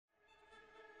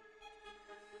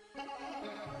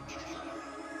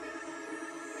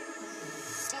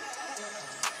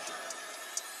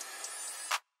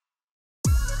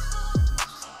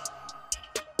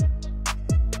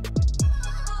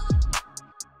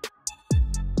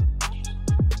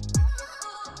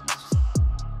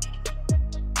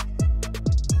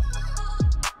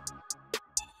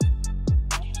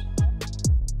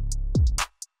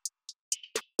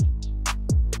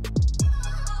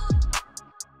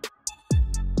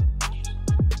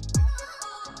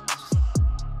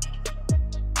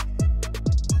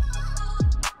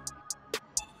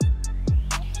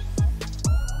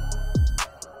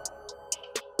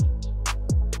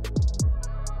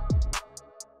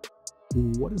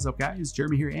What is up, guys?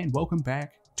 Jeremy here, and welcome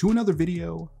back to another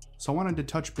video. So I wanted to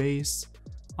touch base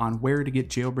on where to get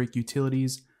jailbreak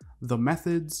utilities, the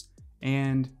methods,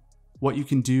 and what you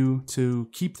can do to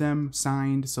keep them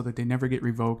signed so that they never get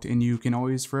revoked and you can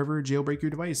always forever jailbreak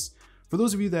your device. For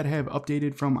those of you that have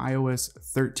updated from iOS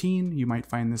 13, you might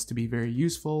find this to be very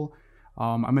useful.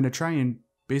 I'm going to try and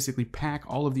basically pack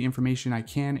all of the information I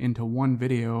can into one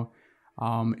video,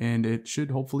 and it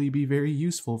should hopefully be very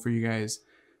useful for you guys.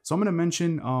 So I'm going to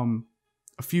mention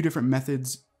a few different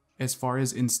methods as far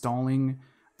as installing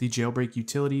the jailbreak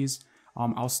utilities.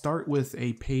 I'll start with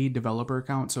a paid developer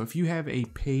account. So if you have a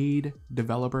paid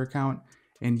developer account,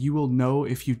 and you will know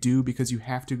if you do because you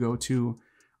have to go to,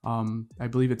 I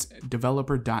believe it's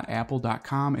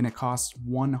developer.apple.com, and it costs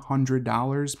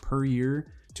 $100 per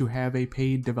year to have a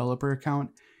paid developer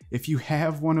account. If you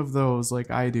have one of those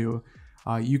like I do,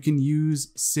 you can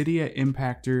use Cydia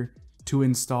Impactor to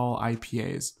install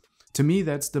IPAs. To me,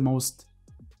 that's the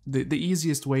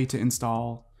easiest way to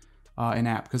install an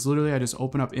app, because literally I just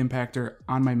open up Impactor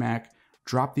on my Mac,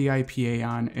 drop the IPA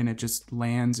on, and it just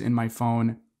lands in my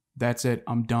phone. That's it,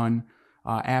 I'm done.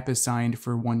 App is signed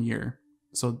for 1 year.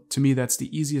 So to me, that's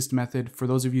the easiest method for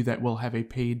those of you that will have a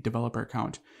paid developer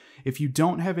account. If you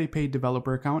don't have a paid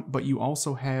developer account, but you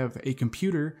also have a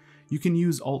computer, you can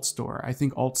use AltStore. I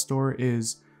think AltStore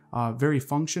is very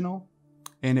functional,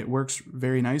 and it works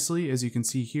very nicely, as you can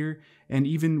see here. And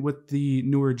even with the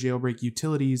newer jailbreak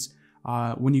utilities,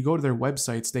 when you go to their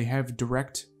websites, they have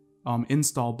direct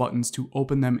install buttons to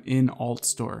open them in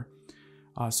AltStore.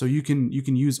 So you can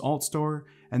use AltStore,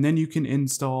 and then you can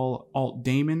install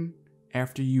AltDaemon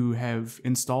after you have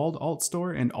installed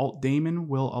AltStore, and AltDaemon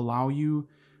will allow you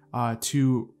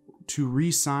to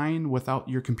re-sign without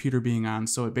your computer being on.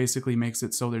 So it basically makes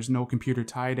it so there's no computer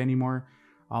tied anymore.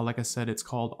 Like I said, it's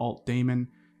called AltDaemon,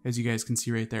 as you guys can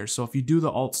see right there. So if you do the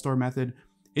AltStore method,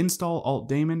 install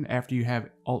AltDaemon after you have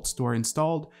AltStore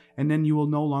installed, and then you will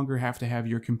no longer have to have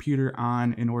your computer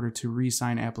on in order to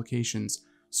re-sign applications.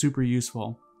 Super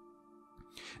useful.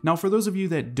 Now, for those of you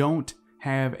that don't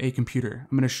have a computer,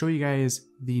 I'm going to show you guys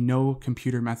the no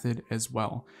computer method as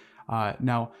well.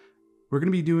 Now, we're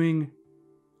going to be doing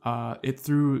it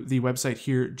through the website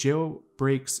here,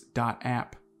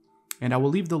 jailbreaks.app. And I will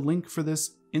leave the link for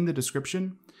this in the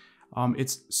description.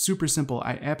 It's super simple.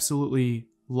 I absolutely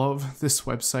love this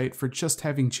website for just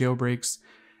having jailbreaks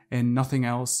and nothing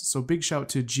else. So big shout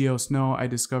to GeoSnow. I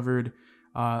discovered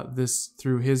this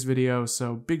through his video.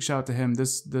 So big shout to him.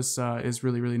 This is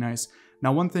really, really nice.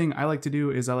 Now, one thing I like to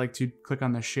do is I like to click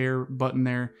on the share button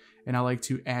there, and I like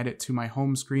to add it to my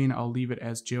home screen. I'll leave it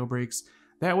as jailbreaks.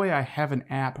 That way I have an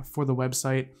app for the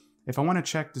website. If I want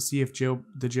to check to see if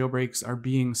the jailbreaks are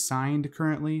being signed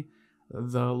currently,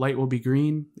 the light will be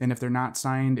green, and if they're not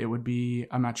signed, it would be,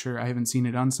 I'm not sure, I haven't seen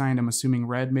it unsigned, I'm assuming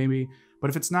red maybe, but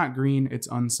if it's not green, it's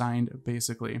unsigned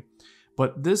basically.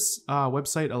 But this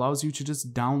website allows you to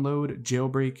just download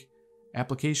jailbreak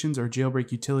applications or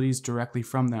jailbreak utilities directly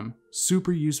from them.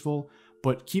 Super useful,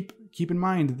 but keep in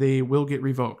mind they will get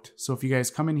revoked. So if you guys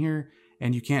come in here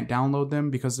and you can't download them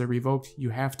because they're revoked, you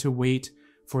have to wait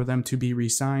for them to be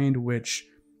re-signed, which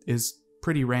is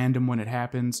pretty random when it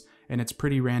happens, and it's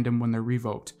pretty random when they're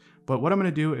revoked. But what I'm going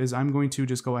to do is I'm going to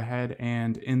just go ahead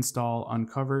and install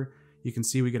Uncover. You can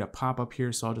see we get a pop-up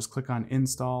here, so I'll just click on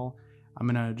install. I'm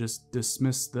going to just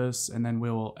dismiss this, and then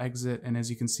we'll exit, and as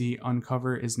you can see,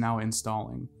 Uncover is now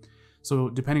installing. So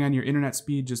depending on your internet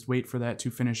speed, just wait for that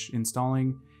to finish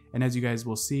installing, and as you guys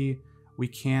will see, we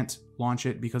can't launch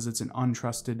it because it's an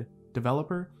untrusted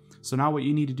developer. So now what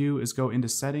you need to do is go into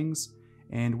settings,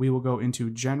 and we will go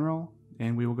into general,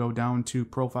 and we will go down to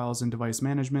profiles and device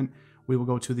management. We will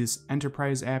go to this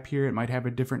enterprise app here. It might have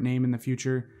a different name in the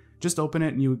future. Just open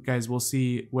it and you guys will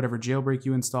see whatever jailbreak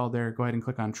you installed there. Go ahead and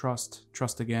click on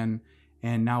trust again,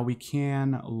 and now we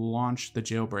can launch the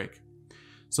jailbreak.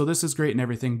 So this is great and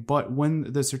everything, but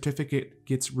when the certificate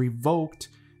gets revoked,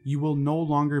 you will no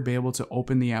longer be able to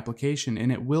open the application,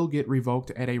 and it will get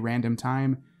revoked at a random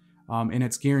time. And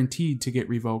it's guaranteed to get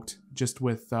revoked just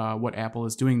with what Apple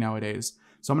is doing nowadays.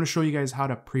 So I'm going to show you guys how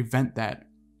to prevent that.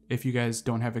 If you guys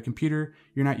don't have a computer,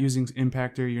 you're not using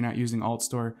Impactor, you're not using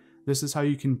AltStore, this is how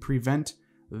you can prevent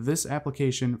this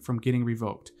application from getting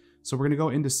revoked. So we're going to go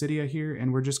into Cydia here,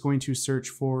 and we're just going to search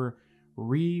for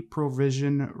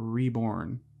ReProvision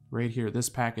Reborn right here, this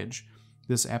package,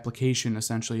 this application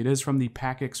essentially. It is from the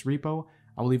PackX repo.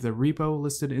 I'll leave the repo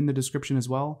listed in the description as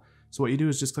well. So what you do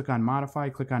is just click on modify,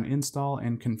 click on install,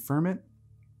 and confirm it,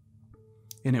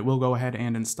 and it will go ahead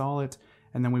and install it.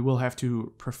 And then we will have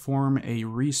to perform a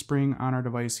respring on our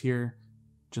device here,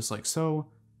 just like so.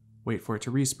 Wait for it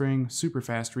to respring, super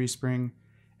fast respring,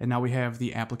 and now we have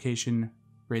the application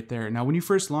right there. Now, when you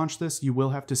first launch this, you will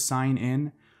have to sign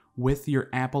in with your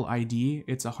Apple ID.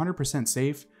 It's 100%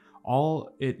 safe.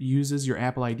 All it uses your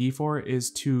Apple ID for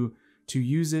is to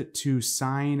use it to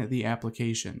sign the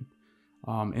application.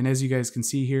 And as you guys can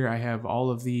see here, I have all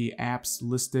of the apps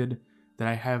listed that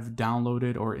I have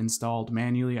downloaded or installed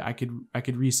manually. I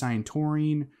could re-sign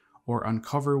Taurine or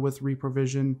Uncover with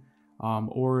ReProvision,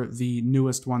 or the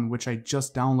newest one, which I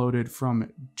just downloaded from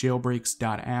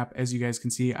jailbreaks.app. As you guys can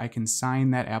see, I can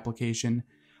sign that application,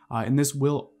 and this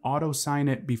will auto sign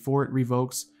it before it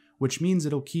revokes, which means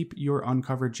it'll keep your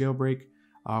uncovered jailbreak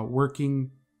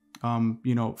working,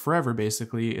 you know, forever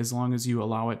basically, as long as you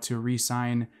allow it to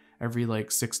re-sign every like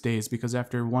 6 days, because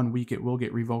after 1 week it will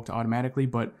get revoked automatically.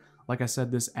 But like I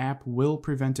said, this app will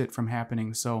prevent it from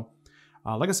happening. So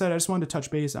like I said, I just wanted to touch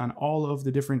base on all of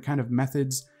the different kind of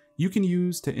methods you can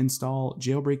use to install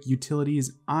jailbreak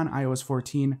utilities on iOS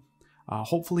 14.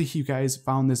 Hopefully you guys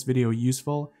found this video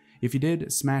useful. If you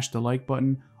did, smash the like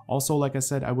button. Also, like I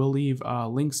said, I will leave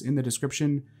links in the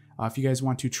description if you guys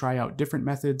want to try out different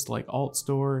methods like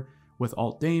AltStore with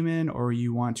AltDaemon, or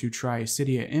you want to try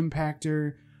Cydia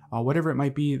Impactor, whatever it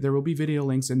might be. There will be video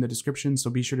links in the description,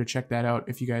 so be sure to check that out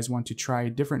if you guys want to try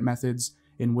different methods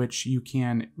in which you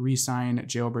can re-sign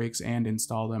jailbreaks and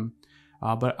install them.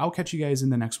 But I'll catch you guys in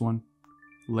the next one.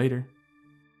 Later.